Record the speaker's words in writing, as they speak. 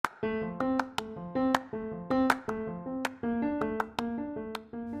Welcome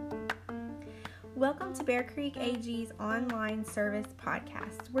to Bear Creek AG's online service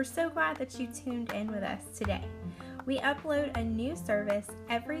podcast. We're so glad that you tuned in with us today. We upload a new service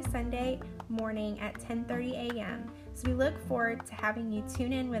every Sunday morning at 10:30 a.m., so we look forward to having you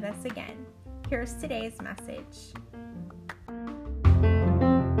tune in with us again. Here's today's message.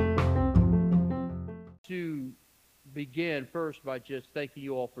 To begin first by just thanking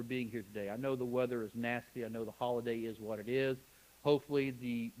you all for being here today. I know the weather is nasty. I know the holiday is what it is. Hopefully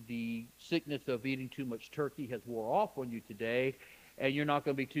the sickness of eating too much turkey has wore off on you today, and you're not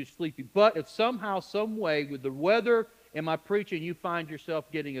going to be too sleepy. But if somehow, some way, with the weather and my preaching, you find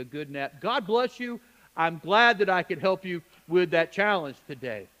yourself getting a good nap, God bless you. I'm glad that I could help you with that challenge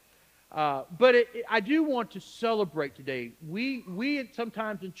today. But I do want to celebrate today. We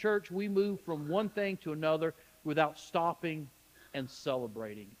sometimes in church, we move from one thing to another without stopping and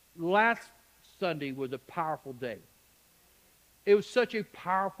celebrating. Last Sunday was a powerful day. It was such a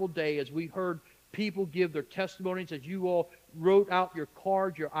powerful day as we heard people give their testimonies, as you all wrote out your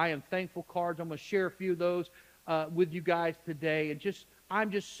cards, your I am thankful cards. I'm going to share a few of those with you guys today. And I'm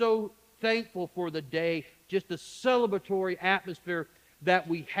just so thankful for the day, just the celebratory atmosphere that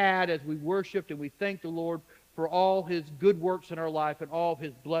we had as we worshiped, and we thank the Lord for all His good works in our life and all of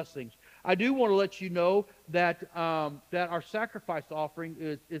His blessings. I do want to let you know that our sacrifice offering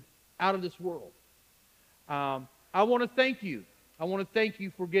is out of this world. I want to thank you. I want to thank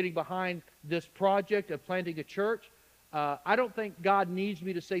you for getting behind this project of planting a church. I don't think God needs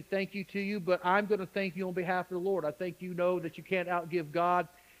me to say thank you to you, but I'm going to thank you on behalf of the Lord. I think you know that you can't outgive God,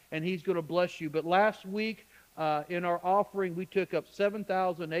 and He's going to bless you. But last week, in our offering, we took up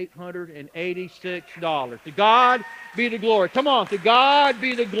 $7,886. To God be the glory. Come on, to God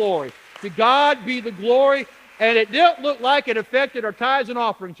be the glory. To God be the glory. And it didn't look like it affected our tithes and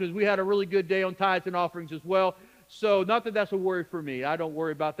offerings, because we had a really good day on tithes and offerings as well. So not that that's a worry for me. I don't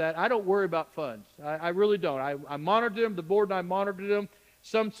worry about that. I don't worry about funds. I really don't. I monitor them. The board and I monitor them.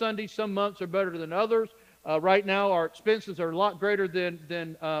 Some Sundays, some months are better than others. Right now, our expenses are a lot greater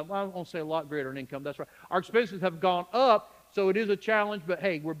than I won't say a lot greater than income. That's right. Our expenses have gone up, so it is a challenge. But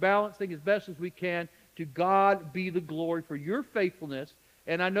hey, we're balancing as best as we can. To God be the glory for your faithfulness.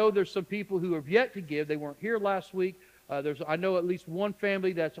 And I know there's some people who have yet to give. They weren't here last week. I know at least one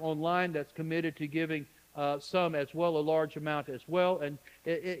family that's online that's committed to giving some as well, a large amount as well. And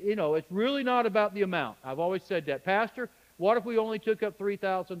it's really not about the amount. I've always said that. Pastor, what if we only took up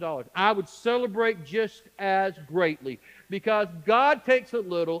 $3,000? I would celebrate just as greatly, because God takes a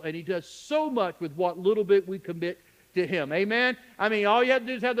little and He does so much with what little bit we commit to Him. Amen? I mean, all you have to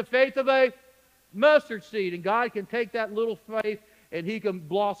do is have the faith of a mustard seed, and God can take that little faith and He can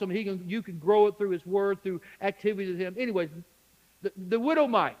blossom. You can grow it through His Word, through activities with Him. Anyways, the widow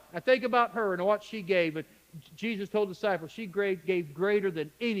mite, I think about her and what she gave. And Jesus told the disciples she gave greater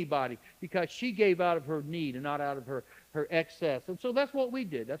than anybody, because she gave out of her need and not out of her excess. And so that's what we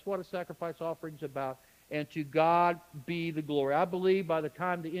did. That's what a sacrifice offering is about. And to God be the glory. I believe by the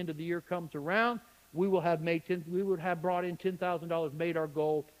time the end of the year comes around, we would have brought in $10,000, made our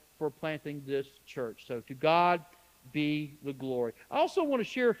goal for planting this church. So to God be the glory. I also want to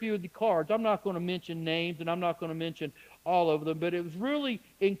share a few of the cards. I'm not going to mention names, and I'm not going to mention all of them, but it was really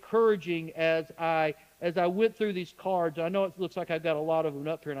encouraging as I went through these cards. I know it looks like I've got a lot of them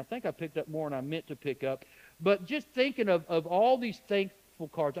up here, and I think I picked up more than I meant to pick up. But just thinking of all these thankful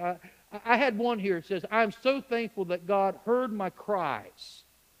cards, I had one here that says, I'm so thankful that God heard my cries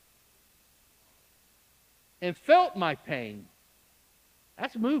and felt my pain.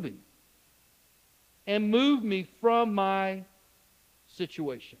 That's moving. And moved me from my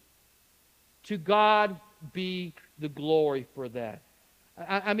situation. To God be the glory for that.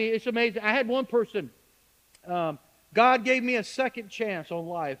 I mean, it's amazing. I had one person, God gave me a second chance on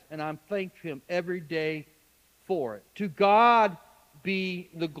life, and I'm thankful Him every day for it. To God be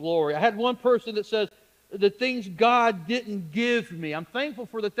the glory. I had one person that says, the things God didn't give me. I'm thankful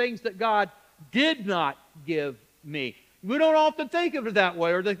for the things that God did not give me. We don't often think of it that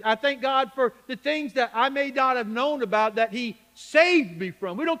way. I thank God for the things that I may not have known about that He saved me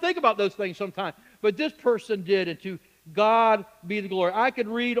from. We don't think about those things sometimes. But this person did, and to God be the glory. I could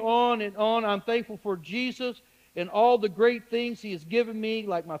read on and on. I'm thankful for Jesus and all the great things He has given me,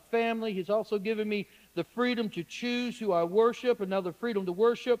 like my family. He's also given me the freedom to choose who I worship, and now the freedom to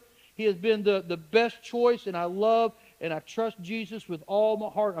worship. He has been the best choice, and I love and I trust Jesus with all my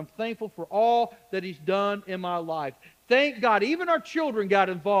heart. I'm thankful for all that He's done in my life. Thank God. Even our children got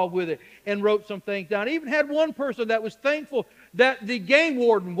involved with it and wrote some things down. I even had one person that was thankful that the game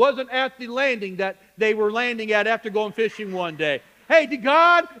warden wasn't at the landing that they were landing at after going fishing one day. Hey, to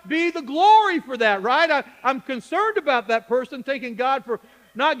God be the glory for that, right? I'm concerned about that person, thanking God for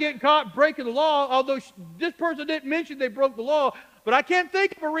not getting caught breaking the law, although this person didn't mention they broke the law. But I can't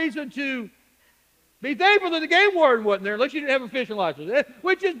think of a reason to be thankful that the game warden wasn't there unless you didn't have a fishing license,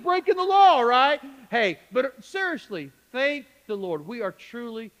 which is breaking the law, right? Hey, but seriously, thank the Lord. We are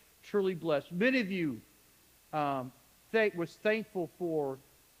truly, truly blessed. Many of you was thankful for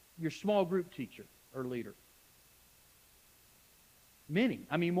your small group teacher or leader. Many.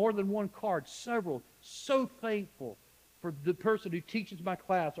 I mean, more than one card, several. So thankful for the person who teaches my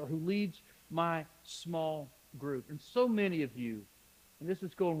class or who leads my small group. And so many of you, and this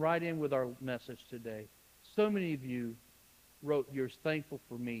is going right in with our message today, so many of you wrote, "You're thankful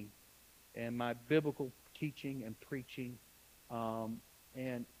for me and my biblical teaching and preaching."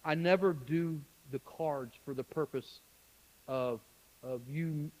 And I never do the cards for the purpose of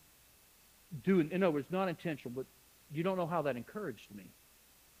you doing, no, it's not intentional, but you don't know how that encouraged me.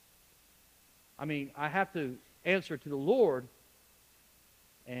 I mean, I have to answer to the Lord,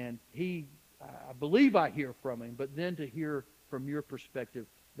 and I believe I hear from Him, but then to hear from your perspective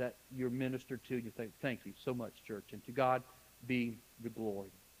that you're ministered to, you think, thank you so much, church, and to God be the glory.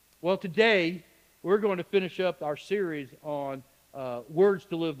 Well, today we're going to finish up our series on words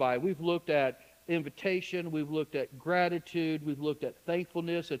to live by. We've looked at invitation, we've looked at gratitude, we've looked at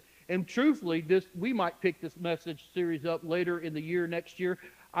thankfulness, and truthfully, we might pick this message series up later in the year, next year.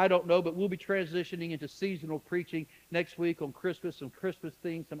 I don't know, but we'll be transitioning into seasonal preaching next week on Christmas, some Christmas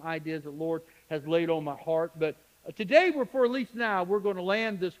things, some ideas the Lord has laid on my heart. But today, for at least now, we're going to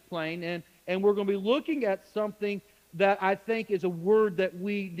land this plane, and we're going to be looking at something that I think is a word that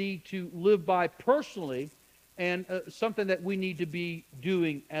we need to live by personally, and something that we need to be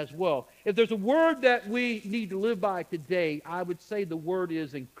doing as well. If there's a word that we need to live by today, I would say the word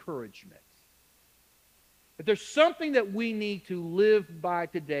is encouragement. If there's something that we need to live by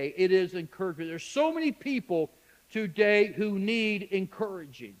today, it is encouragement. There's so many people today who need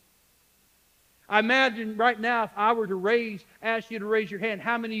encouraging. I imagine right now, if I were to ask you to raise your hand,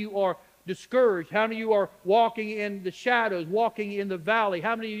 how many of you are discouraged? How many of you are walking in the shadows, walking in the valley?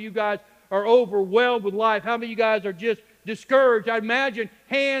 How many of you guys are overwhelmed with life? How many of you guys are just discouraged? I imagine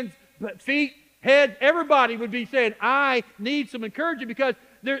hands, feet, head, everybody would be saying, I need some encouragement, because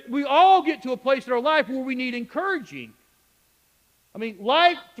we all get to a place in our life where we need encouraging. I mean,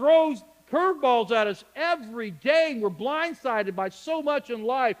 life throws curveballs at us every day. We're blindsided by so much in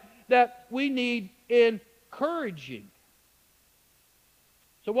life that we need encouraging.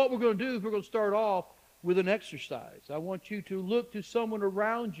 So what we're going to do is we're going to start off with an exercise. I want you to look to someone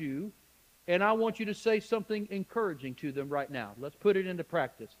around you, and I want you to say something encouraging to them right now. Let's put it into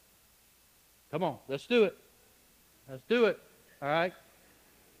practice. Come on, let's do it. Let's do it. All right?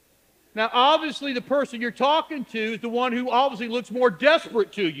 Now, obviously, the person you're talking to is the one who obviously looks more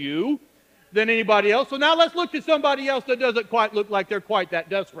desperate to you than anybody else. So now let's look to somebody else that doesn't quite look like they're quite that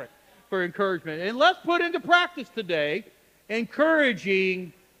desperate for encouragement. And let's put into practice today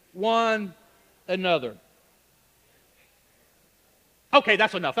encouraging one another. Okay,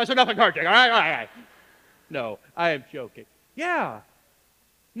 that's enough. That's enough encouraging. All right. No, I am joking. Yeah.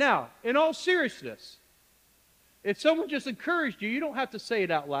 Now, in all seriousness, if someone just encouraged you, you don't have to say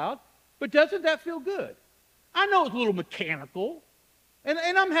it out loud, but doesn't that feel good? I know it's a little mechanical, and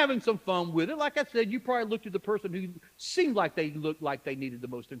I'm having some fun with it. Like I said, you probably looked at the person who seemed like they looked like they needed the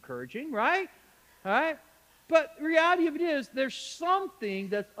most encouraging, right? All right? But the reality of it is, there's something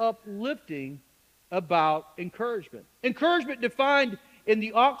that's uplifting about encouragement. Encouragement, defined in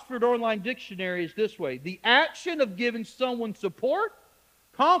the Oxford Online Dictionary, is this way: the action of giving someone support,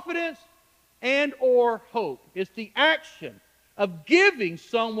 confidence, and or hope. It's the action of giving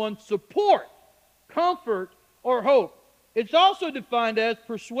someone support, comfort, or hope. It's also defined as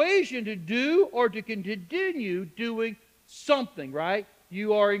persuasion to do or to continue doing something, right?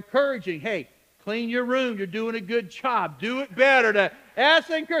 You are encouraging. Hey, clean your room. You're doing a good job. Do it better. That's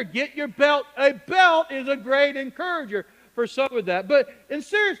encouragement. Get your belt. A belt is a great encourager for some of that. But in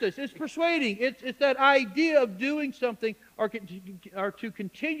seriousness, it's persuading. It's that idea of doing something or to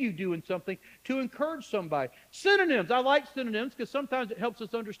continue doing something to encourage somebody. Synonyms. I like synonyms because sometimes it helps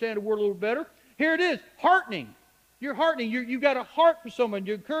us understand a word a little better. Here it is. Heartening. You're heartening. You've got a heart for someone.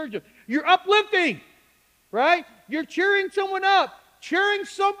 You encourage them. You're uplifting, right? You're cheering someone up. Cheering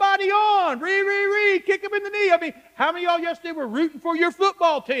somebody on. Kick them in the knee. I mean, how many of y'all yesterday were rooting for your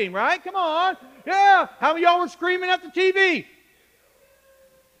football team, right? Come on. Yeah. How many of y'all were screaming at the TV?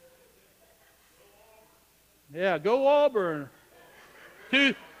 Yeah, go Auburn.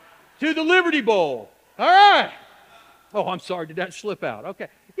 To the Liberty Bowl. All right. Oh, I'm sorry. Did that slip out? Okay.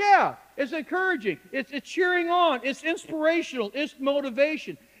 Yeah. It's encouraging. It's cheering on. It's inspirational. It's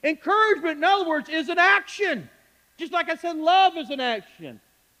motivation. Encouragement, in other words, is an action. Just like I said, love is an action.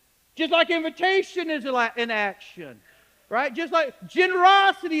 Just like invitation is an action. Right? Just like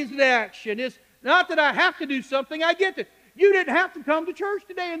generosity is an action. It's not that I have to do something. I get it. You didn't have to come to church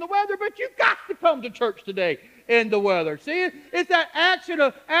today in the weather, but you got to come to church today in the weather. See, it's that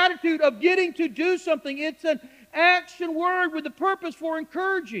attitude of getting to do something. It's an action word with the purpose for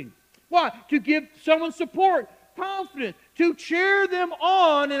encouraging. Why? To give someone support, confidence, to cheer them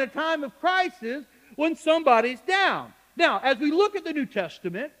on in a time of crisis when somebody's down. Now, as we look at the New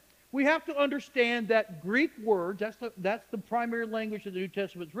Testament, we have to understand that Greek words, that's the primary language that the New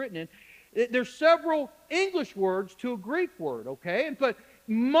Testament is written in. There's several English words to a Greek word, okay? But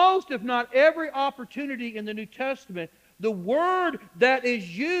most, if not every opportunity in the New Testament, the word that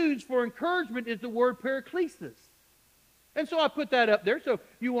is used for encouragement is the word paraklesis. And so I put that up there. So if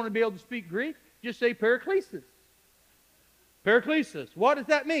you want to be able to speak Greek, just say paraklesis. Paraklesis. What does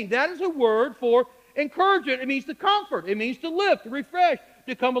that mean? That is a word for encouragement. It means to comfort. It means to lift, to refresh,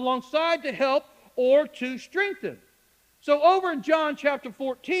 to come alongside, to help, or to strengthen. So over in John chapter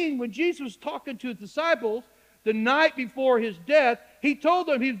 14, when Jesus was talking to his disciples the night before his death, he told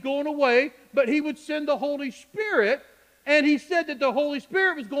them he was going away, but he would send the Holy Spirit, and he said that the Holy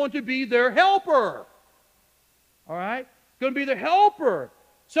Spirit was going to be their helper. All right? Going to be the helper.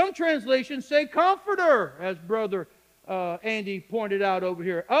 Some translations say comforter, as Brother Andy pointed out over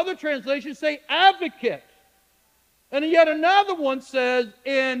here. Other translations say advocate. And yet another one says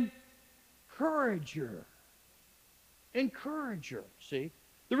encourager. Encourager, see?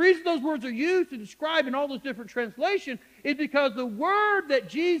 The reason those words are used to describe in all those different translations is because the word that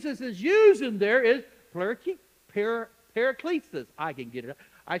Jesus is using there is paraklesis. I can get it.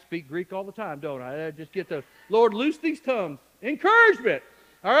 I speak Greek all the time, don't I? I just get the Lord, loose these tongues. Encouragement.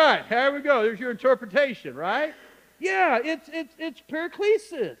 All right, here we go. There's your interpretation, right? Yeah, it's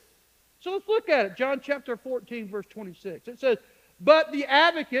paraklesis. So let's look at it. John chapter 14, verse 26. It says, but the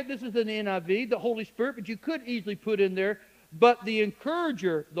advocate, this is in the NIV, the Holy Spirit, but you could easily put in there, but the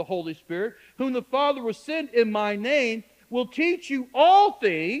encourager, the Holy Spirit, whom the Father will send in my name, will teach you all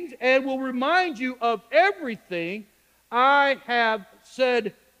things and will remind you of everything I have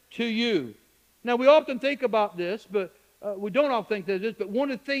said to you. Now, we often think about this, but we don't often think that this, but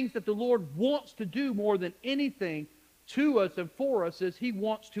one of the things that the Lord wants to do more than anything to us and for us is He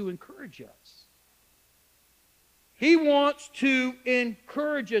wants to encourage us. He wants to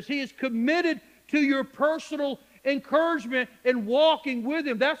encourage us. He is committed to your personal encouragement and walking with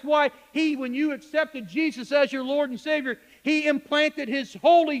Him. That's why when you accepted Jesus as your Lord and Savior, He implanted His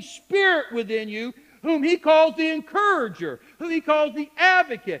Holy Spirit within you, whom He calls the encourager, who He calls the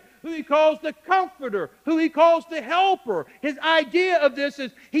advocate, who He calls the comforter, who He calls the helper. His idea of this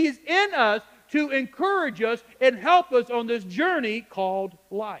is He is in us to encourage us and help us on this journey called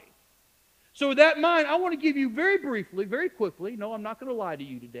life. So with that in mind, I want to give you very briefly, very quickly, no, I'm not going to lie to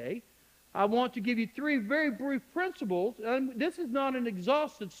you today. I want to give you 3 very brief principles. And this is not an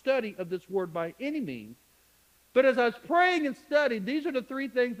exhaustive study of this word by any means. But as I was praying and studying, these are the 3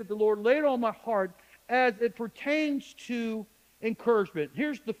 things that the Lord laid on my heart as it pertains to encouragement.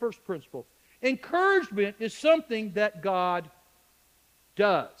 Here's the first principle. Encouragement is something that God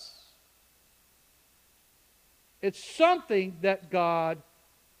does. It's something that God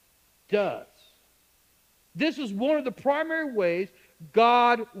does. This is one of the primary ways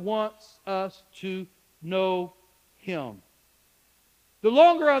God wants us to know Him. The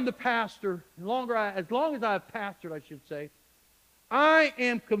longer I'm the pastor, as long as I've pastored, I should say, I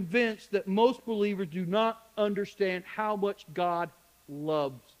am convinced that most believers do not understand how much God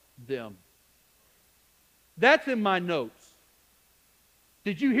loves them. That's in my notes.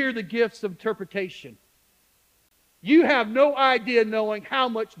 Did you hear the gifts of interpretation? You have no idea knowing how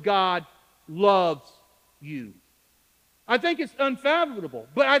much God loves you. I think it's unfathomable,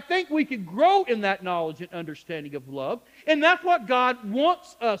 but I think we can grow in that knowledge and understanding of love, and that's what God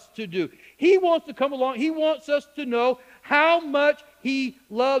wants us to do. He wants to come along. He wants us to know how much He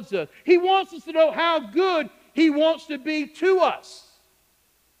loves us. He wants us to know how good He wants to be to us.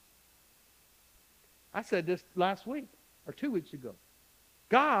 I said this last week or 2 weeks ago.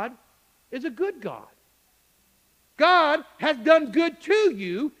 God is a good God. God has done good to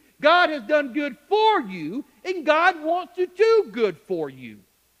you. God has done good for you. And God wants to do good for you.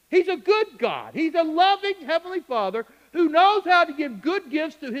 He's a good God. He's a loving Heavenly Father who knows how to give good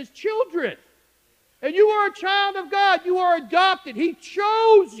gifts to His children. And you are a child of God. You are adopted. He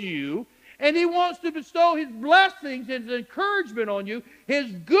chose you. And He wants to bestow His blessings and His encouragement on you,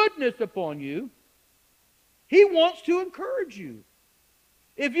 His goodness upon you. He wants to encourage you.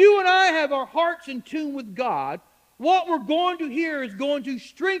 If you and I have our hearts in tune with God, what we're going to hear is going to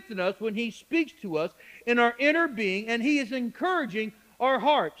strengthen us when He speaks to us in our inner being, and He is encouraging our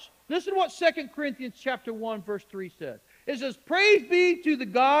hearts. Listen to what 2 Corinthians chapter 1, verse 3 says. It says, "Praise be to the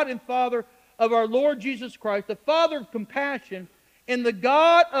God and Father of our Lord Jesus Christ, the Father of compassion, and the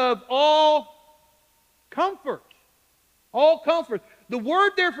God of all comfort." All comfort. The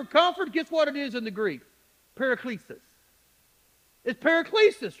word there for comfort, guess what it is in the Greek? Paraklesis. It's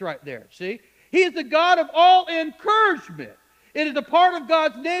paraklesis right there, see? He is the God of all encouragement. It is a part of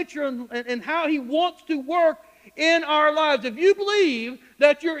God's nature and how He wants to work in our lives. If you believe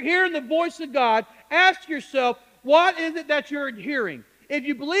that you're hearing the voice of God, ask yourself, what is it that you're hearing? If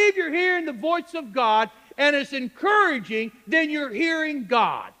you believe you're hearing the voice of God and it's encouraging, then you're hearing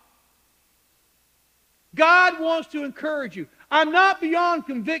God. God wants to encourage you. I'm not beyond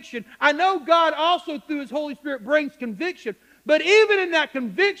conviction. I know God also through His Holy Spirit brings conviction, but even in that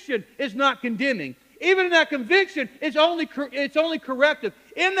conviction, it's not condemning. Even in that conviction, it's only corrective.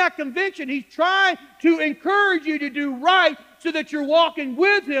 In that conviction, He's trying to encourage you to do right so that you're walking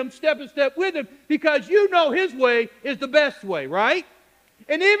with Him, step by step with Him, because you know His way is the best way, right?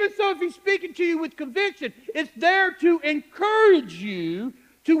 And even so, if He's speaking to you with conviction, it's there to encourage you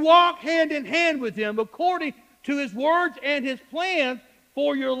to walk hand in hand with Him according to His words and His plans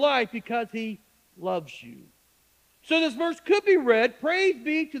for your life, because He loves you. So this verse could be read, "Praise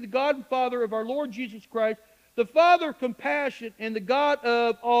be to the God and Father of our Lord Jesus Christ, the Father of compassion and the God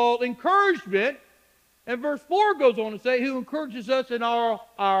of all encouragement." And verse 4 goes on to say, "Who encourages us in all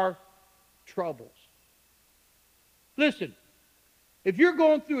our troubles." Listen, if you're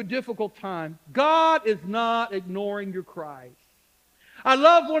going through a difficult time, God is not ignoring your cries. I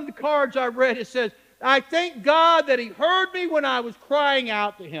love one of the cards I read. It says, "I thank God that He heard me when I was crying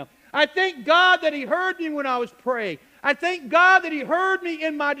out to Him. I thank God that He heard me when I was praying. I thank God that He heard me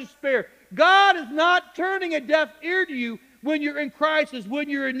in my despair." God is not turning a deaf ear to you when you're in crisis, when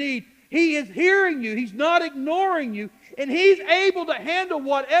you're in need. He is hearing you. He's not ignoring you. And He's able to handle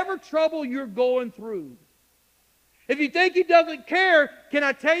whatever trouble you're going through. If you think He doesn't care, can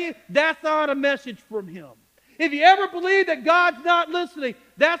I tell you, that's not a message from Him. If you ever believe that God's not listening,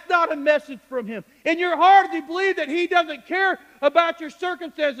 that's not a message from Him. In your heart, if you believe that He doesn't care about your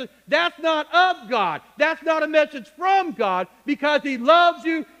circumstances, that's not of God. That's not a message from God, because He loves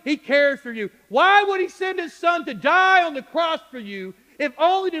you, He cares for you. Why would He send His Son to die on the cross for you, if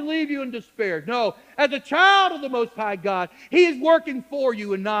only to leave you in despair? No, as a child of the Most High God, He is working for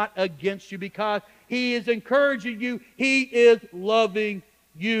you and not against you, because He is encouraging you. He is loving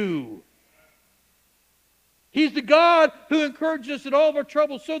you. He's the God who encourages us in all of our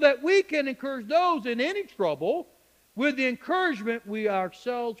troubles, so that we can encourage those in any trouble with the encouragement we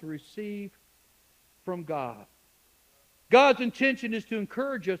ourselves receive from God. God's intention is to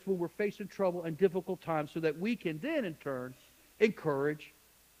encourage us when we're facing trouble and difficult times, so that we can then, in turn, encourage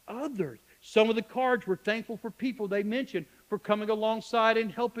others. Some of the cards were thankful for people they mentioned for coming alongside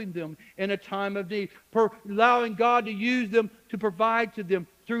and helping them in a time of need, for allowing God to use them to provide to them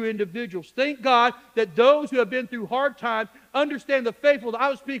through individuals. Thank God that those who have been through hard times understand the faithful. I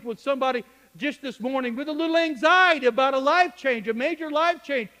was speaking with somebody just this morning with a little anxiety about a life change, a major life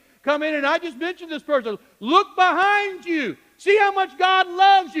change. Come in, and I just mentioned this person. Look behind you. See how much God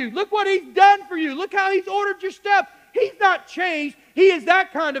loves you. Look what He's done for you. Look how He's ordered your steps. He's not changed. He is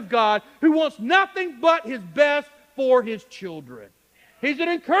that kind of God who wants nothing but His best for His children. He's an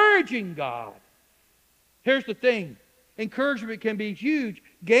encouraging God. Here's the thing. Encouragement can be a huge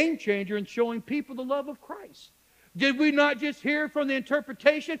game changer in showing people the love of Christ. Did we not just hear from the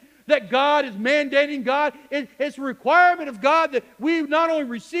interpretation that God is mandating God? It's a requirement of God that we not only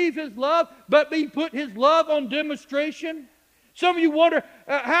receive His love, but we put His love on demonstration. Some of you wonder,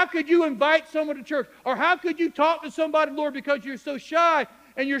 how could you invite someone to church? Or how could you talk to somebody, Lord, because you're so shy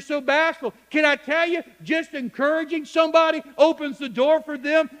and you're so bashful? Can I tell you, just encouraging somebody opens the door for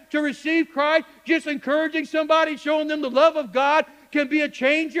them to receive Christ. Just encouraging somebody, showing them the love of God, can be a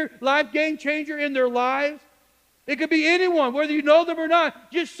changer, life game changer in their lives. It could be anyone, whether you know them or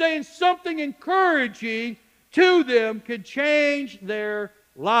not. Just saying something encouraging to them could change their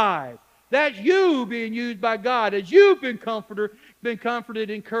lives. That's you being used by God. As you've been comforted,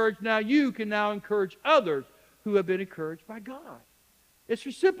 encouraged, now you can now encourage others who have been encouraged by God. It's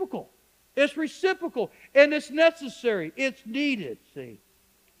reciprocal. It's reciprocal. And it's necessary. It's needed, see.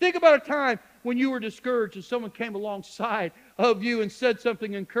 Think about a time when you were discouraged and someone came alongside of you and said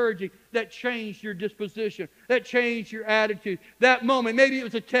something encouraging that changed your disposition, that changed your attitude. That moment, maybe it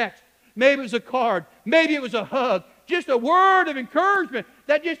was a text, maybe it was a card, maybe it was a hug, just a word of encouragement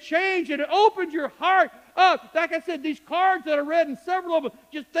that just changed and it opened your heart like I said, these cards that I read, and several of them,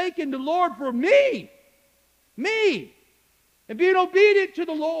 just thanking the Lord for me. Me. And being obedient to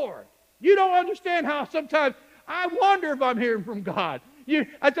the Lord. You don't understand how sometimes I wonder if I'm hearing from God.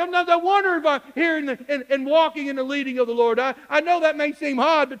 Sometimes I wonder if I'm hearing and walking in the leading of the Lord. I know that may seem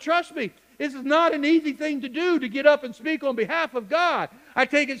hard, but trust me, this is not an easy thing to do, to get up and speak on behalf of God. I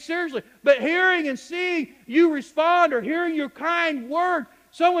take it seriously. But hearing and seeing you respond, or hearing your kind word.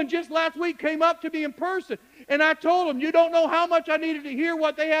 Someone just last week came up to me in person, and I told them, you don't know how much I needed to hear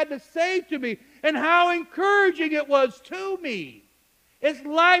what they had to say to me and how encouraging it was to me. It's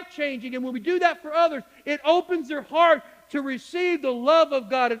life-changing, and when we do that for others, it opens their heart to receive the love of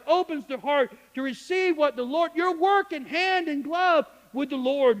God. It opens their heart to receive what the Lord, you're working hand in glove with the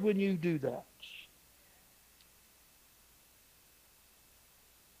Lord when you do that.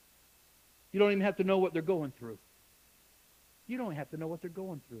 You don't even have to know what they're going through. You don't have to know what they're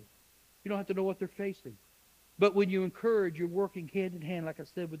going through. You don't have to know what they're facing. But when you encourage, you're working hand in hand, like I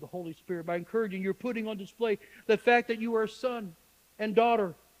said, with the Holy Spirit. By encouraging, you're putting on display the fact that you are a son and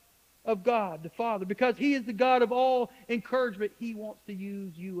daughter of God, the Father. Because He is the God of all encouragement, He wants to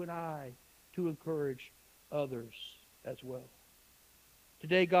use you and I to encourage others as well.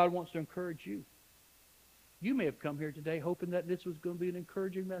 Today, God wants to encourage you. You may have come here today hoping that this was going to be an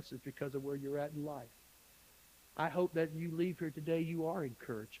encouraging message because of where you're at in life. I hope that you leave here today, you are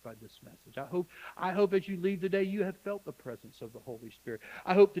encouraged by this message. I hope as you leave today, you have felt the presence of the Holy Spirit.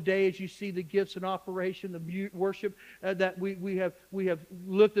 I hope today, as you see the gifts in operation, the worship that we have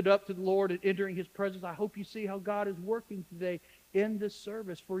lifted up to the Lord and entering His presence, I hope you see how God is working today in this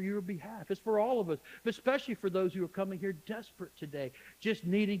service for your behalf. It's for all of us, but especially for those who are coming here desperate today, just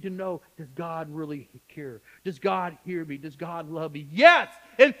needing to know, does God really care? Does God hear me? Does God love me? Yes!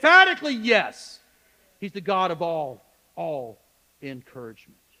 Emphatically yes! He's the God of all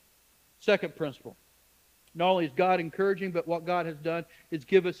encouragement. Second principle. Not only is God encouraging, but what God has done is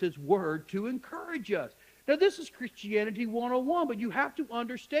give us His Word to encourage us. Now, this is Christianity 101, but you have to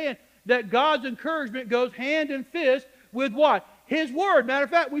understand that God's encouragement goes hand in fist with what? His Word. Matter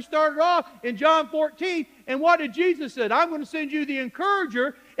of fact, we started off in John 14, and what did Jesus say? I'm going to send you the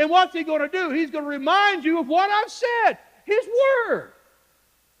encourager, and what's He going to do? He's going to remind you of what I've said. His Word.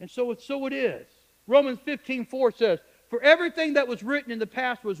 And so it is. Romans 15:4 says, for everything that was written in the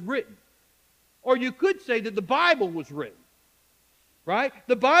past was written. Or you could say that the Bible was written. Right?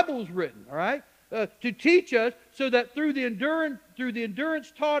 The Bible was written, all right? To teach us so that through the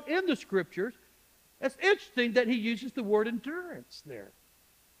endurance taught in the Scriptures, it's interesting that he uses the word endurance there.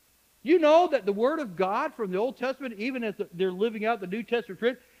 You know that the Word of God from the Old Testament, even as they're living out the New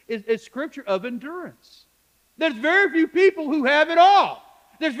Testament, is Scripture of endurance. There's very few people who have it all.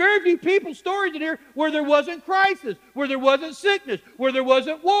 There's very few people, stories in here, where there wasn't crisis, where there wasn't sickness, where there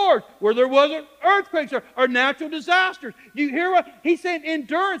wasn't wars, where there wasn't earthquakes or natural disasters. You hear what he's saying?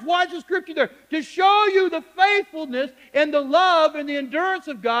 Endurance. Why is the Scripture there? To show you the faithfulness and the love and the endurance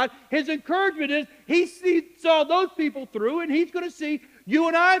of God. His encouragement is he saw those people through, and He's going to see you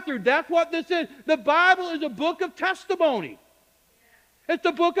and I through. That's what this is. The Bible is a book of testimony. It's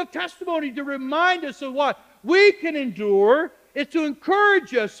a book of testimony to remind us of what we can endure. It's to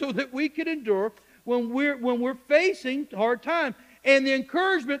encourage us so that we can endure when we're facing hard times. And the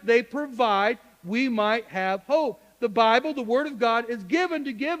encouragement they provide, we might have hope. The Bible, the Word of God, is given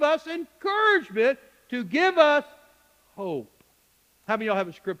to give us encouragement, to give us hope. How many of y'all have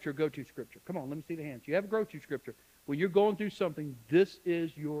a scripture, go-to scripture? Come on, let me see the hands. You have a go-to scripture. When you're going through something, this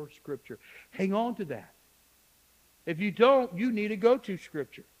is your scripture. Hang on to that. If you don't, you need a go-to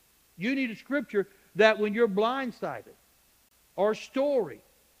scripture. You need a scripture that when you're blindsided, or story,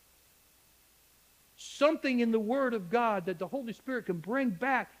 something in the Word of God that the Holy Spirit can bring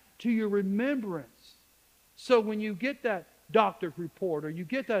back to your remembrance. So when you get that doctor's report, or you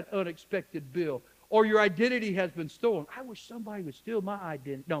get that unexpected bill, or your identity has been stolen, I wish somebody would steal my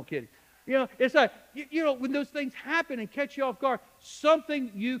identity. No, I'm kidding. You know, it's like, you know, when those things happen and catch you off guard, something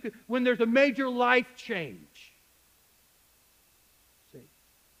you can, when there's a major life change, see,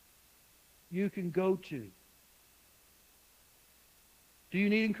 you can go to. Do you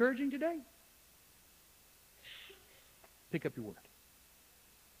need encouraging today? Pick up your Word.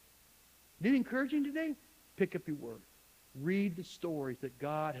 Need encouraging today? Pick up your Word. Read the stories that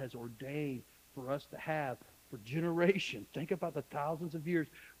God has ordained for us to have for generations. Think about the thousands of years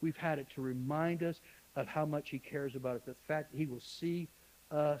we've had it to remind us of how much He cares about us. The fact that He will see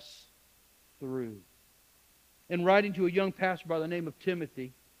us through. In writing to a young pastor by the name of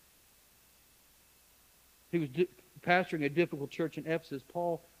Timothy, he was pastoring a difficult church in Ephesus.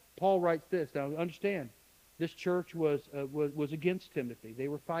 Paul writes this. Now understand, This church was against Timothy. They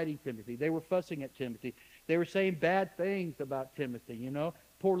were fighting Timothy. They were fussing at Timothy. They were saying bad things about Timothy, you know.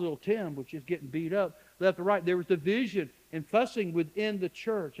 Poor little Tim was just getting beat up left and right. There was division and fussing within the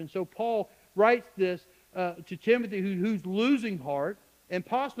church. And so Paul writes this to Timothy who's losing heart and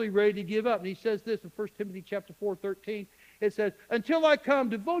possibly ready to give up. And he says this in 1 Timothy chapter 4:13. It says, "Until I come,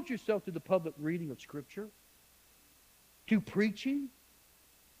 devote yourself to the public reading of Scripture, to preaching,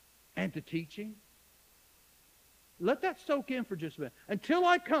 and to teaching." Let that soak in for just a minute. Until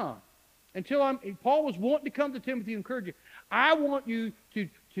I come, Paul was wanting to come to Timothy and encourage you. I want you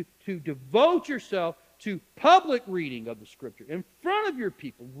to devote yourself to public reading of the Scripture. In front of your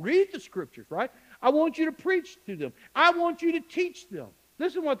people, read the Scriptures, right? I want you to preach to them. I want you to teach them.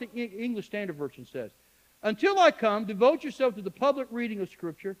 Listen to what the English Standard Version says. "Until I come, devote yourself to the public reading of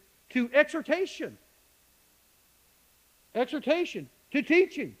Scripture, to exhortation. Exhortation, to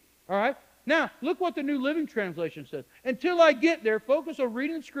teaching." All right? Now, look what the New Living Translation says. "Until I get there, focus on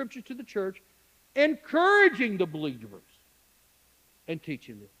reading the Scripture to the church, encouraging the believers, and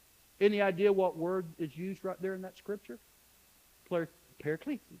teaching them." Any idea what word is used right there in that Scripture?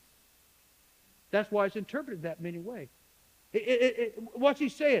 Paraklesis. That's why it's interpreted that many ways. What's he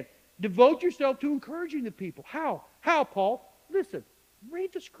saying? Devote yourself to encouraging the people. How? How, Paul? Listen,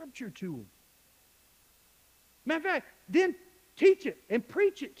 read the Scripture to them. Matter of fact, then teach it and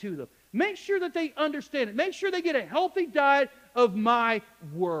preach it to them. Make sure that they understand it. Make sure they get a healthy diet of my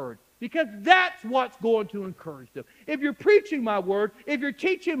word. Because that's what's going to encourage them. If you're preaching my word, if you're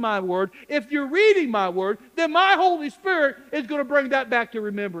teaching my word, if you're reading my word, then my Holy Spirit is going to bring that back to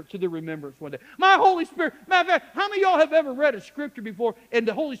the remembrance one day. My Holy Spirit, matter of fact, how many of y'all have ever read a Scripture before and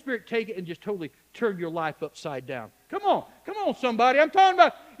the Holy Spirit take it and just totally turn your life upside down? Come on somebody. I'm talking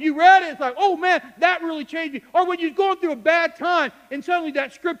about you read it, it's like, oh man, that really changed me. Or when you're going through a bad time and suddenly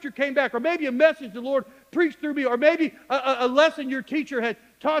that Scripture came back, or maybe a message the Lord preached through me, or maybe a lesson your teacher had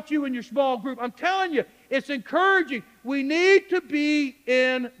taught you in your small group. I'm telling you, it's encouraging. We need to be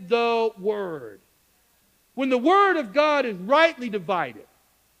in the Word. When the Word of God is rightly divided,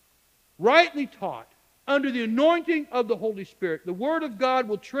 rightly taught, under the anointing of the Holy Spirit, the Word of God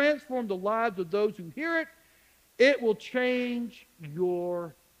will transform the lives of those who hear it. It will change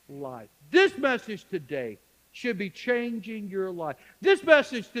your life. This message today should be changing your life. This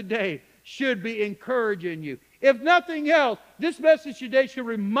message today should be encouraging you. If nothing else, this message today should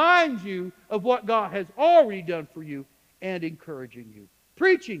remind you of what God has already done for you and encouraging you.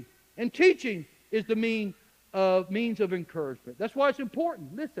 Preaching and teaching is the means of encouragement. That's why it's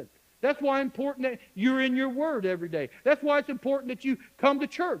important. Listen, that's why it's important that you're in your Word every day. That's why it's important that you come to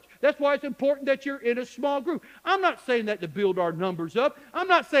church. That's why it's important that you're in a small group. I'm not saying that to build our numbers up. I'm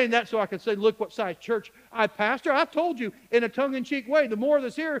not saying that so I can say, look what size church I pastor. I've told you in a tongue-in-cheek way, the more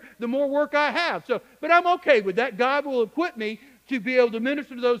that's here, the more work I have. But I'm okay with that. God will equip me to be able to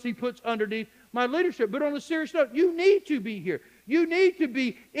minister to those He puts underneath my leadership. But on a serious note, you need to be here. You need to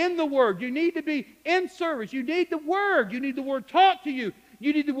be in the Word. You need to be in service. You need the Word. You need the Word taught to you.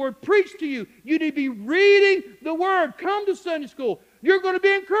 You need the Word preached to you. You need to be reading the Word. Come to Sunday school. You're going to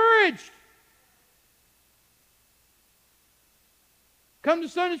be encouraged. Come to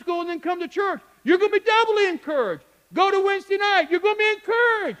Sunday school and then come to church. You're going to be doubly encouraged. Go to Wednesday night. You're going to be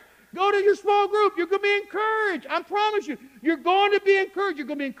encouraged. Go to your small group. You're going to be encouraged. I promise you. You're going to be encouraged. You're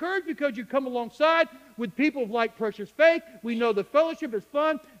going to be encouraged because you come alongside with people of like precious faith. We know the fellowship is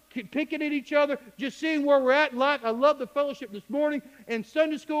fun. Keep picking at each other, just seeing where we're at in life. I love the fellowship this morning in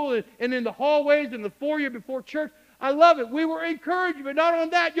Sunday school and in the hallways and the foyer before church. I love it. We were encouraged, but not only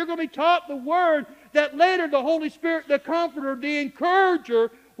that, you're going to be taught the Word that later the Holy Spirit, the Comforter, the Encourager,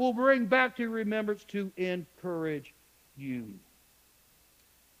 will bring back to remembrance to encourage you.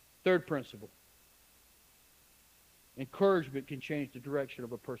 Third principle. Encouragement can change the direction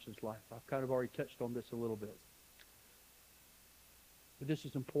of a person's life. I've kind of already touched on this a little bit. But this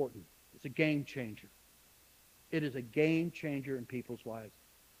is important. It's a game changer. It is a game changer in people's lives.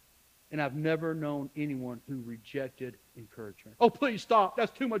 And I've never known anyone who rejected encouragement. Oh, please stop.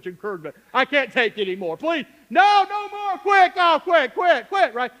 That's too much encouragement. I can't take it anymore. Please. No more. Quick. Oh,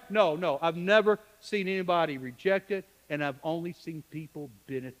 quit. Right? No. I've never seen anybody reject it, and I've only seen people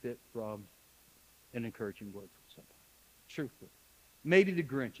benefit from an encouraging word from somebody. Truthfully. Maybe the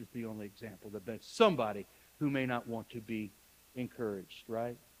Grinch is the only example that there's somebody who may not want to be encouraged,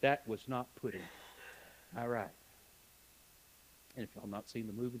 right? That was not pudding. All right. And if y'all not seen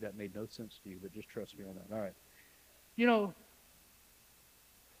the movie, that made no sense to you, but just trust me on that. All right. You know,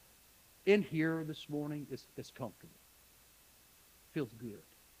 in here this morning, it's comfortable. Feels good,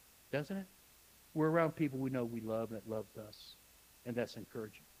 doesn't it? We're around people we know we love and that loves us, and that's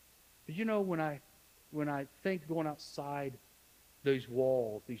encouraging. But you know, when I when I think going outside those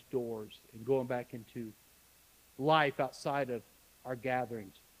walls, these doors, and going back into life outside of our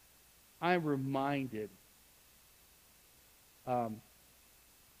gatherings, I'm reminded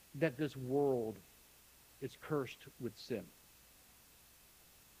that this world is cursed with sin.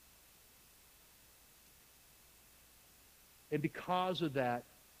 And because of that,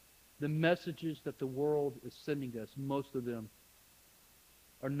 the messages that the world is sending us, most of them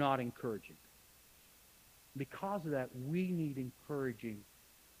are not encouraging. Because of that, we need encouraging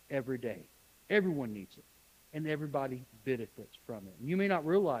every day. Everyone needs it. And everybody benefits from it. And you may not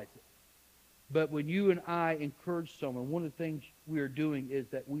realize it, but when you and I encourage someone, one of the things we are doing is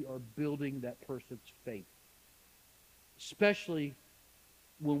that we are building that person's faith. Especially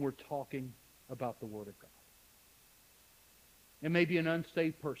when we're talking about the Word of God. It may be an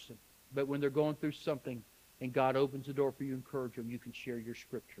unsaved person, but when they're going through something and God opens the door for you to encourage them, you can share your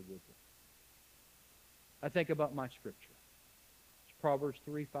scripture with them. I think about my scripture. It's Proverbs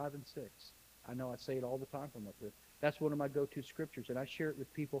 3, 5, and 6. I know I say it all the time from up here. That's one of my go-to scriptures, and I share it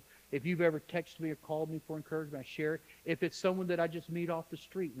with people. If you've ever texted me or called me for encouragement, I share it. If it's someone that I just meet off the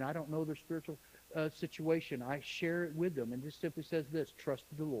street and I don't know their spiritual situation, I share it with them. And it just simply says this: trust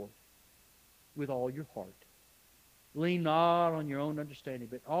the Lord with all your heart. Lean not on your own understanding,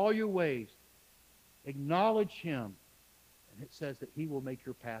 but all your ways acknowledge Him. And it says that He will make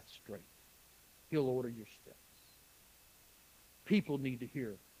your path straight. He'll order your steps. People need to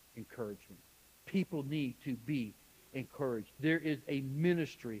hear encouragement. People need to be encouraged. There is a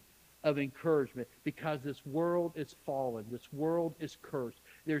ministry of encouragement because this world is fallen. This world is cursed.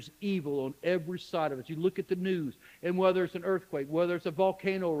 There's evil on every side of it. You look at the news, and whether it's an earthquake, whether it's a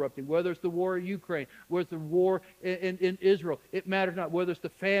volcano erupting, whether it's the war in Ukraine, whether it's the war in Israel, it matters not. Whether it's the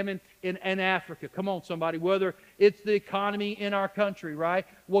famine in Africa, come on somebody, whether it's the economy in our country, right?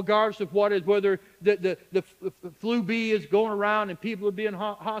 Regardless of what is, whether the flu B is going around and people are being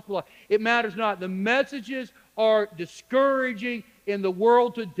hospitalized, it matters not. The messages are discouraging in the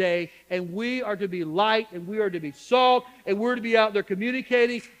world today, and we are to be light, and we are to be salt, and we're to be out there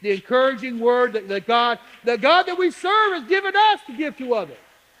communicating the encouraging word that the God that we serve has given us to give to others.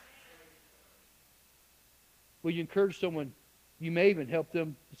 Will you encourage someone? You may even help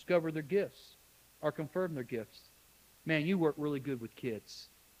them discover their gifts or confirm their gifts. Man, you work really good with kids.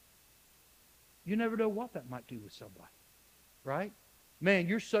 You never know what that might do with somebody, right? Man,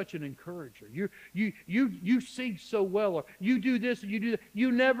 you're such an encourager. You sing so well, or you do this and you do that.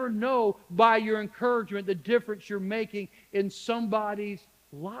 You never know by your encouragement the difference you're making in somebody's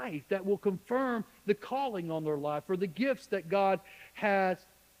life that will confirm the calling on their life or the gifts that God has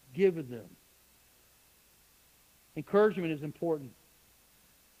given them. Encouragement is important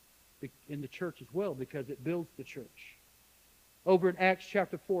in the church as well because it builds the church. Over in Acts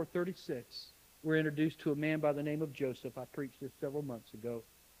chapter 4, 36, we're introduced to a man by the name of Joseph. I preached this several months ago.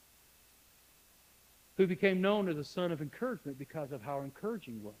 Who became known as a son of encouragement because of how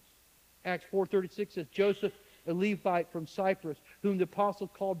encouraging he was. Acts 4:36 says, Joseph, a Levite from Cyprus, whom the apostle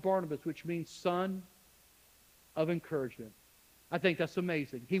called Barnabas, which means son of encouragement. I think that's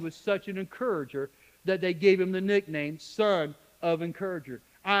amazing. He was such an encourager that they gave him the nickname son of encourager.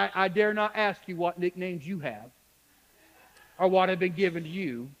 I dare not ask you what nicknames you have or what have been given to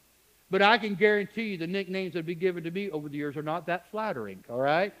you. But I can guarantee you the nicknames that have been given to me over the years are not that flattering, all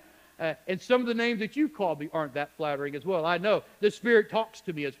right? And some of the names that you've called me aren't that flattering as well. I know the Spirit talks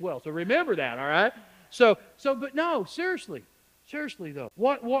to me as well, so remember that, all right? But no, seriously though,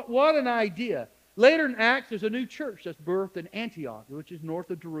 what an idea. Later in Acts, there's a new church that's birthed in Antioch, which is north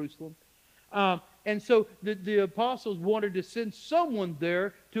of Jerusalem. And so the apostles wanted to send someone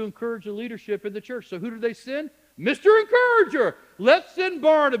there to encourage the leadership in the church. So who did they send? Mr. Encourager. Let's send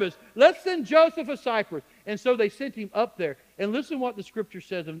Barnabas. Let's send Joseph of Cyprus. And so they sent him up there. And listen what the scripture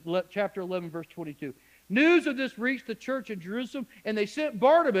says in chapter 11, verse 22. News of this reached the church in Jerusalem, and they sent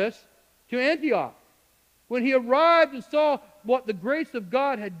Barnabas to Antioch. When he arrived and saw what the grace of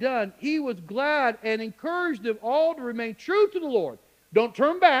God had done, he was glad and encouraged them all to remain true to the Lord. Don't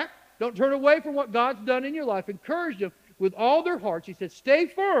turn back. Don't turn away from what God's done in your life. Encourage them with all their hearts. He said, stay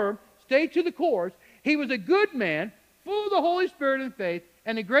firm, stay to the course. He was a good man, full of the Holy Spirit and faith,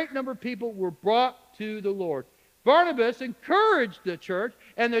 and a great number of people were brought to the Lord. Barnabas encouraged the church,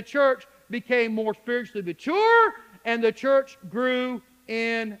 and the church became more spiritually mature, and the church grew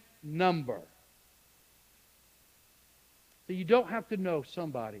in number. So you don't have to know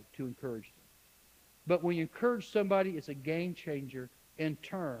somebody to encourage them. But when you encourage somebody, it's a game changer in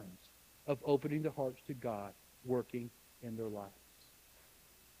terms of opening their hearts to God, working in their lives.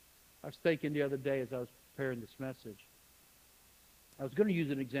 I was thinking the other day as I was preparing this message, I was going to use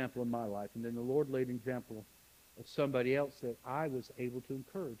an example in my life, and then the Lord laid an example of somebody else that I was able to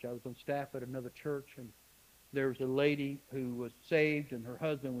encourage. I was on staff at another church, and there was a lady who was saved, and her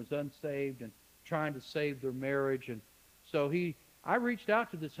husband was unsaved, and trying to save their marriage. And so I reached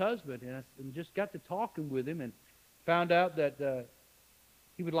out to this husband, and just got to talking with him, and found out that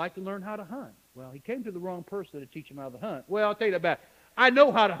he would like to learn how to hunt. Well, he came to the wrong person to teach him how to hunt. Well, I'll tell you that back. I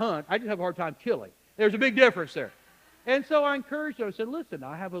know how to hunt. I just have a hard time killing. There's a big difference there. And so I encouraged him. I said, listen,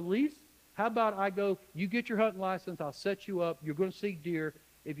 I have a lease. How about I go, you get your hunting license, I'll set you up. You're going to see deer.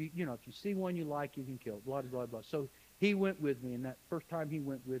 If you see one you like, you can kill it. Blah, blah, blah. So he went with me, and that first time he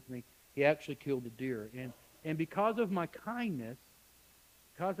went with me, he actually killed a deer. And because of my kindness,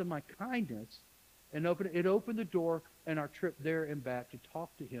 and it opened the door and our trip there and back to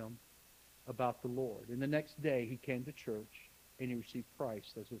talk to him about the Lord. And the next day he came to church and he received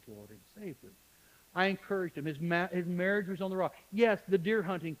Christ as his Lord and Savior. I encouraged him. His marriage was on the rock. Yes, the deer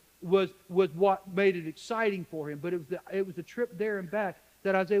hunting was what made it exciting for him, but it was the trip there and back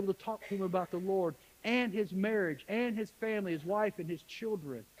that I was able to talk to him about the Lord and his marriage and his family, his wife and his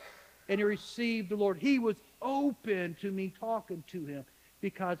children. And he received the Lord. He was open to me talking to him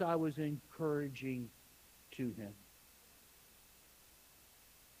because I was encouraging to him.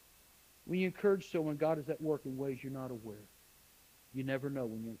 When you encourage someone, God is at work in ways you're not aware. You never know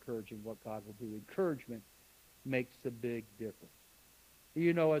when you're encouraging what God will do. Encouragement makes a big difference.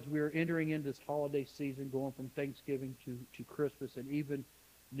 You know, as we're entering into this holiday season, going from Thanksgiving to Christmas and even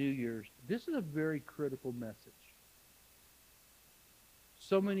New Year's, this is a very critical message.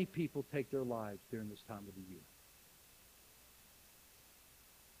 So many people take their lives during this time of the year.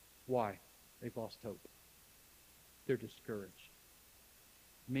 Why? They've lost hope. They're discouraged.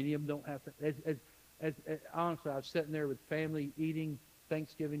 Many of them don't have to. Honestly, I was sitting there with family eating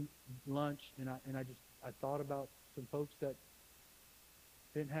Thanksgiving lunch, and I thought about some folks that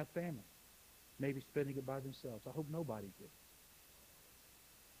didn't have family, maybe spending it by themselves. I hope nobody did.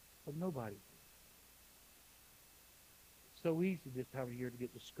 It's so easy this time of year to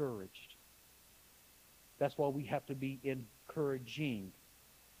get discouraged. That's why we have to be encouraging.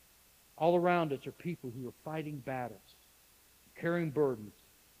 All around us are people who are fighting battles, carrying burdens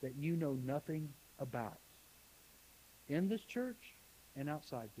that you know nothing about. In this church and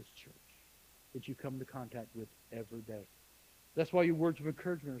outside this church that you come into contact with every day. That's why your words of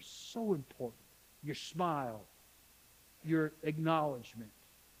encouragement are so important. Your smile, your acknowledgement,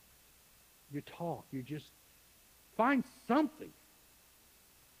 your talk. You just find something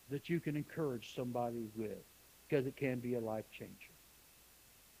that you can encourage somebody with, because it can be a life changer.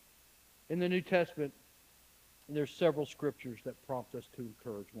 In the New Testament, there's several scriptures that prompt us to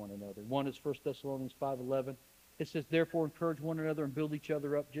encourage one another. One is 1 Thessalonians 5:11. It says, therefore encourage one another and build each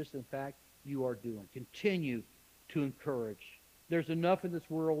other up, just in fact you are doing. Continue to encourage. There's enough in this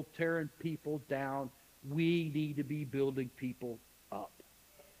world tearing people down. We need to be building people up.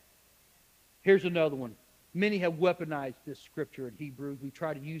 Here's another one. Many have weaponized this scripture in Hebrews. We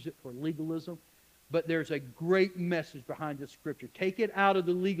try to use it for legalism, but there's a great message behind this scripture. Take it out of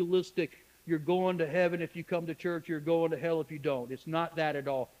the legalistic, you're going to heaven if you come to church, you're going to hell if you don't. It's not that at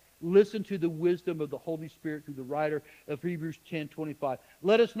all. Listen to the wisdom of the Holy Spirit through the writer of Hebrews 10:25.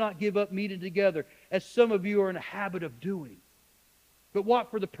 Let us not give up meeting together, as some of you are in a habit of doing. But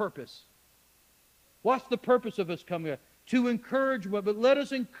what for the purpose? What's the purpose of us coming here? To encourage one, but let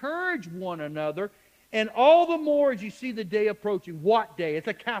us encourage one another. And all the more as you see the day approaching. What day? It's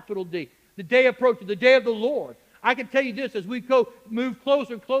a capital D. The day approaching, the day of the Lord. I can tell you this, as we move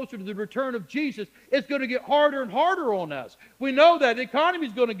closer and closer to the return of Jesus, it's going to get harder and harder on us. We know that the economy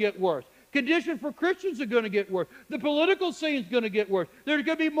is going to get worse. Conditions for Christians are going to get worse. The political scene is going to get worse. There's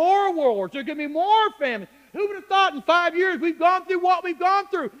going to be more wars. There's going to be more famine. Who would have thought in 5 years we've gone through what we've gone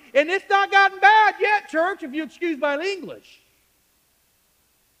through? And it's not gotten bad yet, church, if you excuse my English.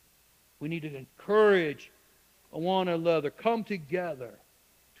 We need to encourage one another. Come together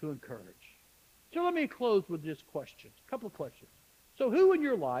to encourage. So let me close with this question. A couple of questions. So who in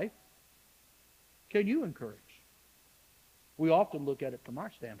your life can you encourage? We often look at it from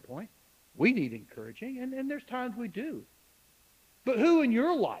our standpoint. We need encouraging, and there's times we do. But who in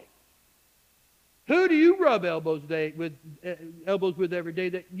your life? Who do you rub elbows with every day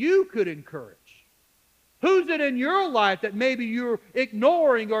that you could encourage? Who's it in your life that maybe you're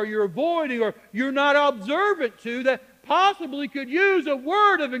ignoring or you're avoiding or you're not observant to that possibly could use a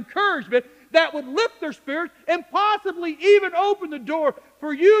word of encouragement that would lift their spirits and possibly even open the door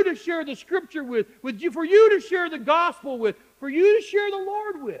for you to share the Scripture with you, for you to share the gospel with, for you to share the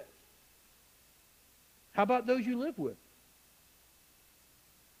Lord with? How about those you live with?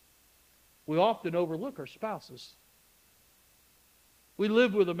 We often overlook our spouses. We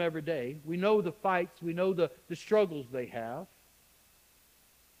live with them every day. We know the fights. We know the struggles they have.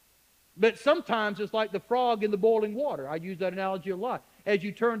 But sometimes it's like the frog in the boiling water. I use that analogy a lot. As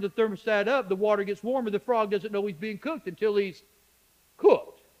you turn the thermostat up, the water gets warmer. The frog doesn't know he's being cooked until he's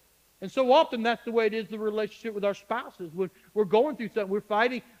cooked. And so often that's the way it is the relationship with our spouses. When we're going through something, we're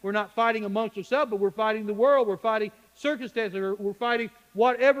fighting. We're not fighting amongst ourselves, but we're fighting the world. We're fighting circumstances. We're fighting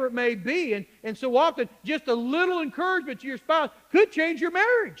whatever it may be. And so often just a little encouragement to your spouse could change your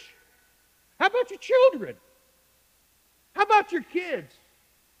marriage. How about your children? How about your kids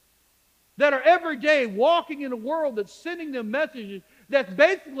that are every day walking in a world that's sending them messages that's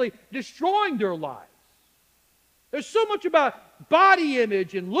basically destroying their lives? There's so much about body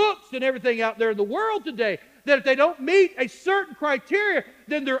image and looks and everything out there in the world today that if they don't meet a certain criteria,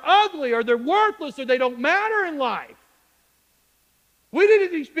 then they're ugly or they're worthless or they don't matter in life. We need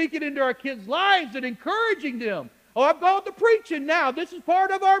to be speaking into our kids' lives and encouraging them. Oh, I've gone to preaching now. This is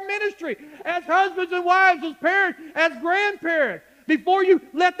part of our ministry as husbands and wives, as parents, as grandparents. Before you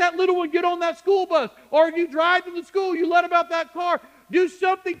let that little one get on that school bus, or if you drive them to school, you let them out that car, do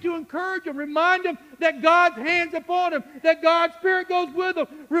something to encourage them. Remind them that God's hand's upon them, that God's Spirit goes with them.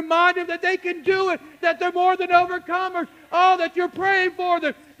 Remind them that they can do it, that they're more than overcomers. Oh, that you're praying for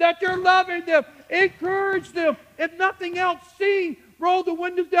them, that you're loving them. Encourage them. If nothing else, sing. Roll the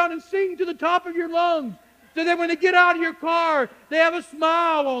windows down and sing to the top of your lungs, so that when they get out of your car, they have a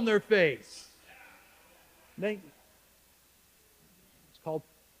smile on their face. It's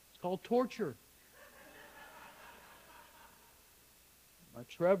called torture. My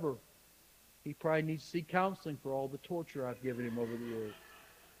Trevor, he probably needs to see counseling for all the torture I've given him over the years.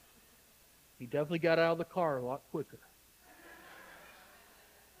 He definitely got out of the car a lot quicker.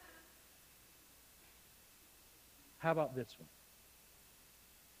 How about this one?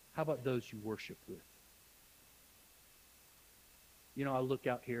 How about those you worship with? You know, I look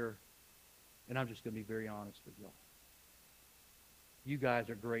out here, and I'm just going to be very honest with y'all. You guys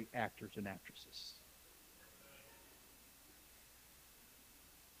are great actors and actresses.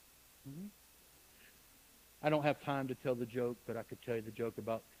 I don't have time to tell the joke, but I could tell you the joke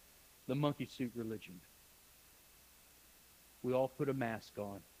about the monkey suit religion. We all put a mask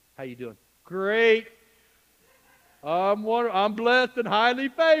on. How you doing? Great. I'm blessed and highly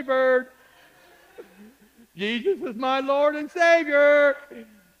favored. Jesus is my Lord and Savior.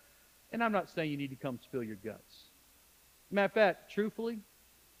 And I'm not saying you need to come spill your guts. Matter of fact, truthfully,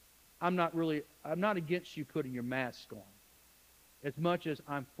 I'm not against you putting your mask on, as much as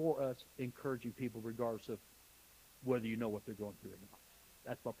I'm for us encouraging people regardless of whether you know what they're going through or not.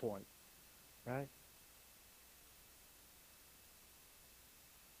 That's my point, right?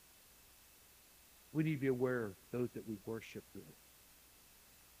 We need to be aware of those that we worship with.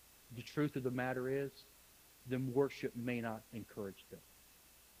 The truth of the matter is, them worship may not encourage them.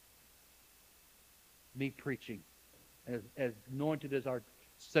 Me preaching, as anointed as our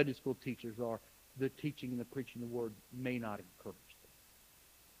Sunday school teachers are, the teaching and the preaching of the Word may not encourage them.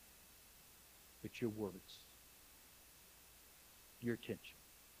 But your words, your attention,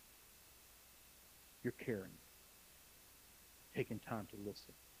 your caring, taking time to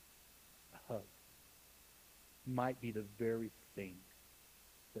listen, a hug, might be the very thing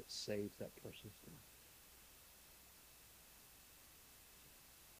that saves that person's life.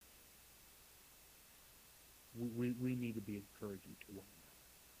 We need to be encouraging to one another.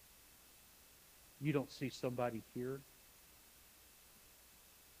 You don't see somebody here,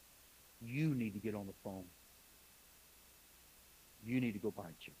 you need to get on the phone. You need to go buy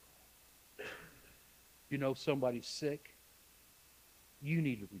a check. You know somebody's sick, you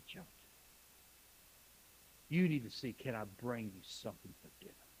need to reach out. You need to see, can I bring you something for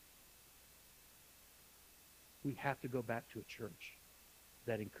dinner? We have to go back to a church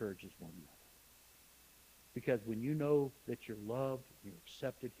that encourages one another. Because when you know that you're loved, you're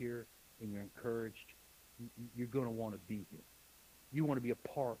accepted here, and you're encouraged, you're going to want to be here. You want to be a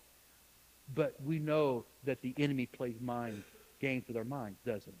part. But we know that the enemy plays mind games with our minds,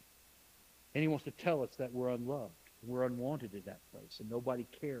 doesn't he? And he wants to tell us that we're unloved, we're unwanted in that place, and nobody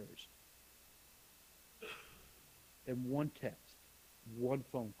cares. And one text, one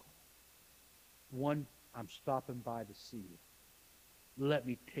phone call, one, I'm stopping by to see you. Let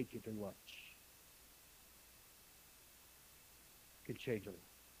me take you to lunch. Can change a life.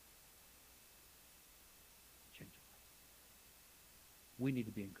 Change a life. We need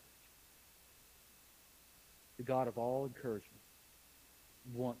to be encouraged. The God of all encouragement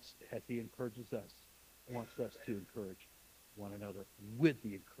wants, as he encourages us, wants us to encourage one another with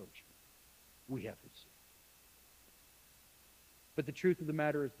the encouragement we have received. But the truth of the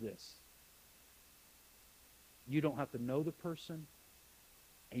matter is this. You don't have to know the person.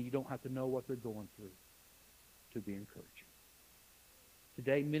 And you don't have to know what they're going through to be encouraging.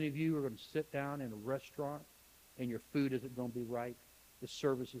 Today, many of you are going to sit down in a restaurant and your food isn't going to be right. The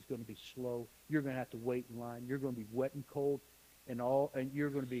service is going to be slow. You're going to have to wait in line. You're going to be wet and cold and you're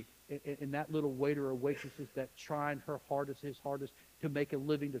going to be, and that little waiter or waitress that's trying her hardest, his hardest to make a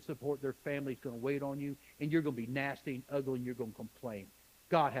living to support their family is going to wait on you, and you're going to be nasty and ugly and you're going to complain.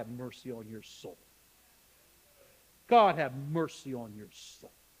 God have mercy on your soul. God have mercy on your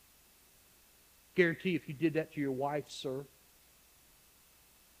soul. Guarantee if you did that to your wife, sir,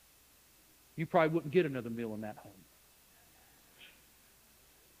 you probably wouldn't get another meal in that home.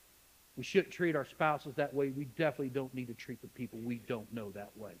 We shouldn't treat our spouses that way. We definitely don't need to treat the people we don't know that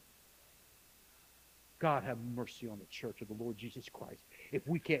way. God have mercy on the church of the Lord Jesus Christ if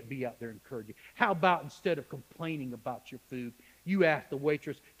we can't be out there encouraging. How about instead of complaining about your food, you ask the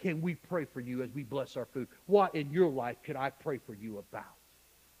waitress, can we pray for you as we bless our food? What in your life could I pray for you about?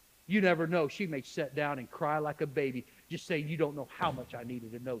 You never know. She may sit down and cry like a baby, just saying, you don't know how much I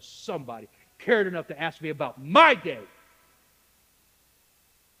needed to know somebody cared enough to ask me about my day.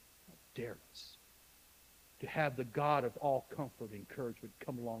 How dare us to have the God of all comfort and encouragement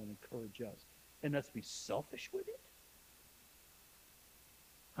come along and encourage us, and us be selfish with it?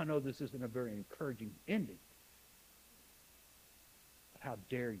 I know this isn't a very encouraging ending, but how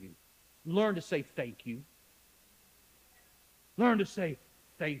dare you? Learn to say thank you. Learn to say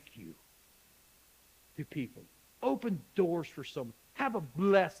thank you to people. Open doors for someone. Have a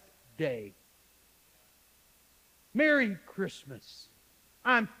blessed day. Merry Christmas.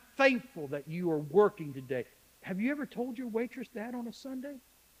 I'm thankful that you are working today. Have you ever told your waitress that on a Sunday?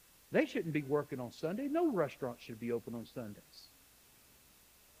 They shouldn't be working on Sunday. No restaurant should be open on Sundays.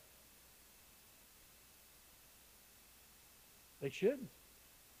 They shouldn't. It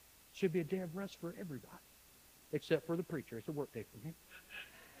should be a day of rest for everybody, except for the preacher. It's a work day for him.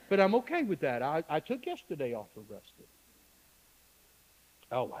 But I'm okay with that. I took yesterday off for resting.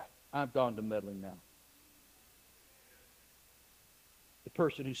 Oh, I've gone to meddling now. The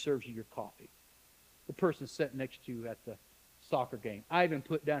person who serves you your coffee. The person sitting next to you at the soccer game. I even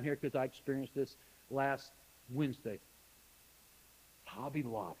put down here, because I experienced this last Wednesday, Hobby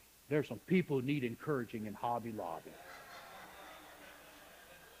Lobby. There's some people who need encouraging in Hobby Lobby.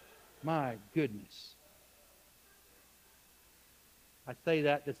 My goodness. I say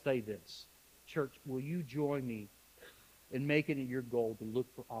that to say this. Church, will you join me in making it your goal to look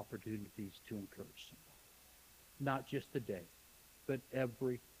for opportunities to encourage somebody? Not just today, but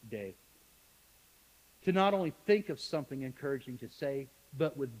every day. To not only think of something encouraging to say,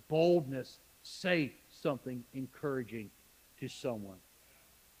 but with boldness say something encouraging to someone.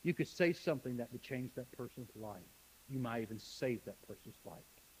 You could say something that would change that person's life. You might even save that person's life.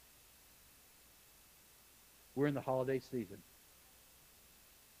 We're in the holiday season.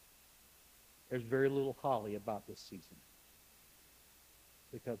 There's very little holly about this season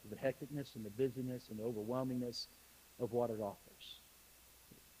because of the hecticness and the busyness and the overwhelmingness of what it offers.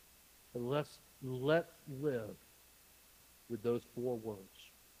 But let's live with those 4 words.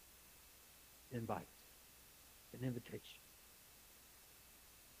 Invite. An invitation.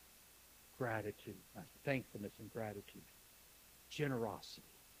 Gratitude. Thankfulness and gratitude. Generosity.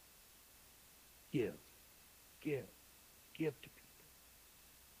 Give. Give. Give to people.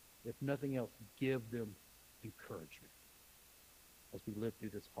 If nothing else, give them encouragement as we live through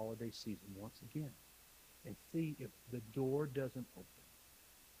this holiday season once again. And see if the door doesn't open,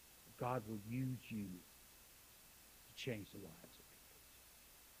 God will use you to change the lives of people.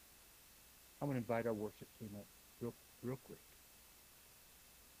 I'm going to invite our worship team up real quick.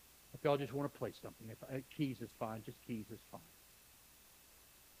 If y'all just want to play something, if keys is fine, just keys is fine.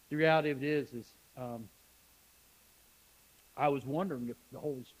 The reality of it is I was wondering if the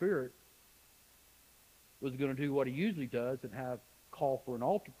Holy Spirit was going to do what he usually does and have call for an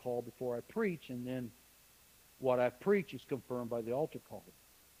altar call before I preach, and then what I preach is confirmed by the altar call.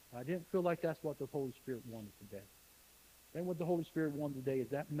 I didn't feel like that's what the Holy Spirit wanted today. And what the Holy Spirit wanted today is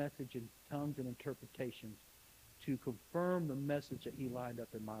that message in tongues and interpretations to confirm the message that he lined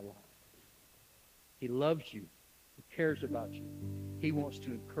up in my life. He loves you. He cares about you. He wants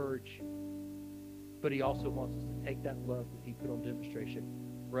to encourage you. But he also wants us to take that love that he put on demonstration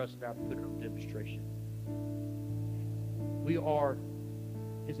for us now to put it on demonstration. We are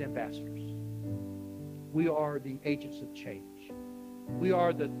his ambassadors. We are the agents of change. We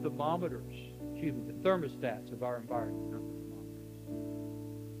are the thermometers, the thermostats of our environment, not the thermometers.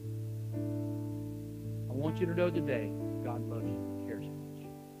 I want you to know today, God loves you and cares about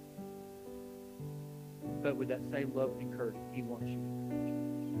you. But with that same love and encouragement, he wants you to encourage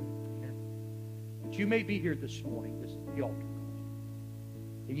others. But you may be here this morning. This is the altar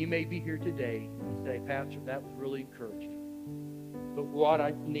call. And you may be here today and say, Pastor, that was really encouraging. But what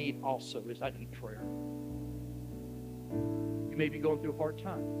I need also is I need prayer. You may be going through a hard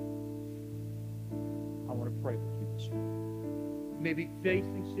time. I want to pray with you this morning. You may be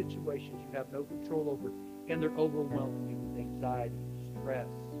facing situations you have no control over, and they're overwhelming you with anxiety, stress,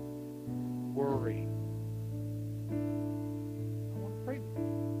 worry. I want to pray with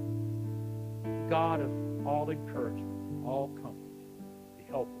you. God of all encouragement, all comfort, the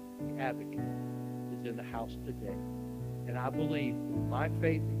helper, the advocate, is in the house today. And I believe with my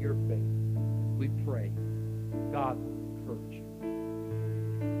faith and your faith, we pray, God will encourage you.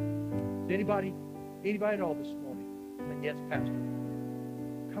 Is anybody at all this morning say, yes, Pastor,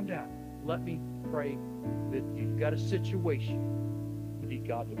 come down. Let me pray with you. You've got a situation you need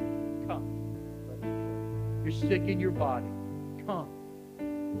God to move. Come. Let us pray. You're sick in your body. Come.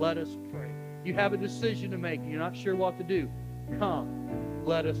 Let us pray. You have a decision to make. You're not sure what to do. Come.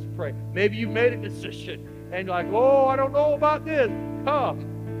 Let us pray. Maybe you made a decision and you're like, oh, I don't know about this.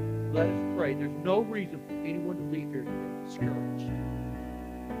 Come. Let us pray. There's no reason for anyone to leave here today discouraged.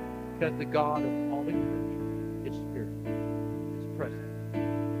 Because the God of all encouragement, His Spirit, is present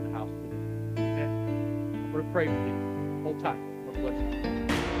in the house today. Amen. I'm going to pray with you. Hold tight. God bless you.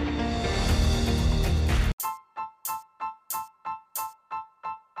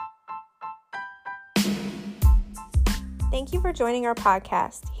 Thank you for joining our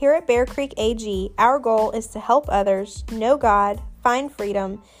podcast. Here at Bear Creek AG, our goal is to help others know God, find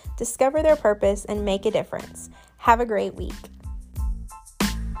freedom, discover their purpose, and make a difference. Have a great week.